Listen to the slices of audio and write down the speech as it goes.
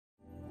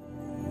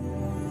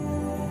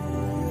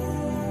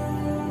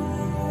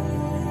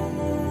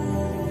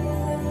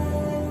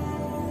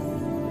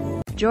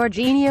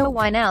Jorginho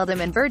Wijnaldum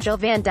and Virgil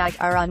van Dijk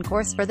are on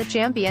course for the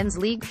Champions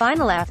League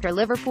final after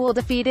Liverpool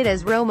defeated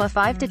AS Roma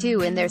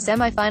 5-2 in their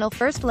semi-final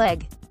first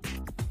leg.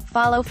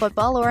 Follow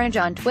Football Orange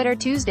on Twitter.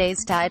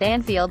 Tuesday's tie at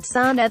Anfield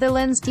saw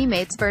Netherlands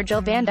teammates Virgil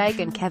van Dijk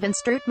and Kevin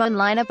Strootman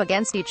line up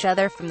against each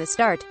other from the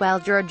start, while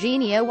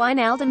Jorginho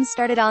Wijnaldum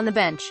started on the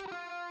bench.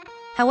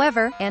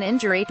 However, an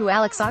injury to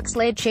Alex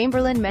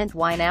Oxlade-Chamberlain meant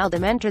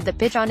Wijnaldum entered the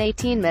pitch on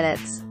 18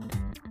 minutes.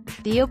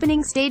 The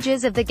opening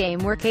stages of the game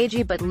were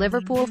cagey, but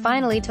Liverpool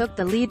finally took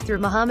the lead through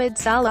Mohamed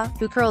Salah,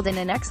 who curled in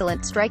an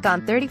excellent strike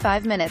on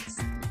 35 minutes.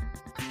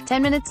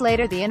 10 minutes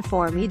later the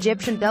in-form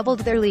Egyptian doubled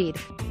their lead.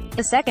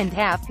 The second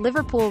half,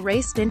 Liverpool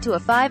raced into a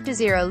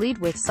 5-0 lead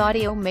with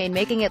Sadio Mane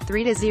making it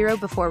 3-0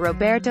 before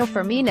Roberto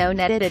Firmino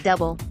netted a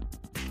double.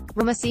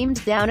 Roma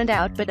seemed down and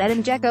out, but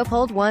Edin Dzeko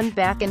pulled one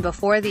back, and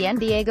before the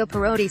end Diego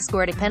Perotti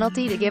scored a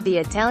penalty to give the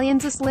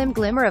Italians a slim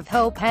glimmer of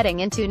hope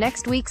heading into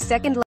next week's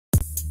second leg.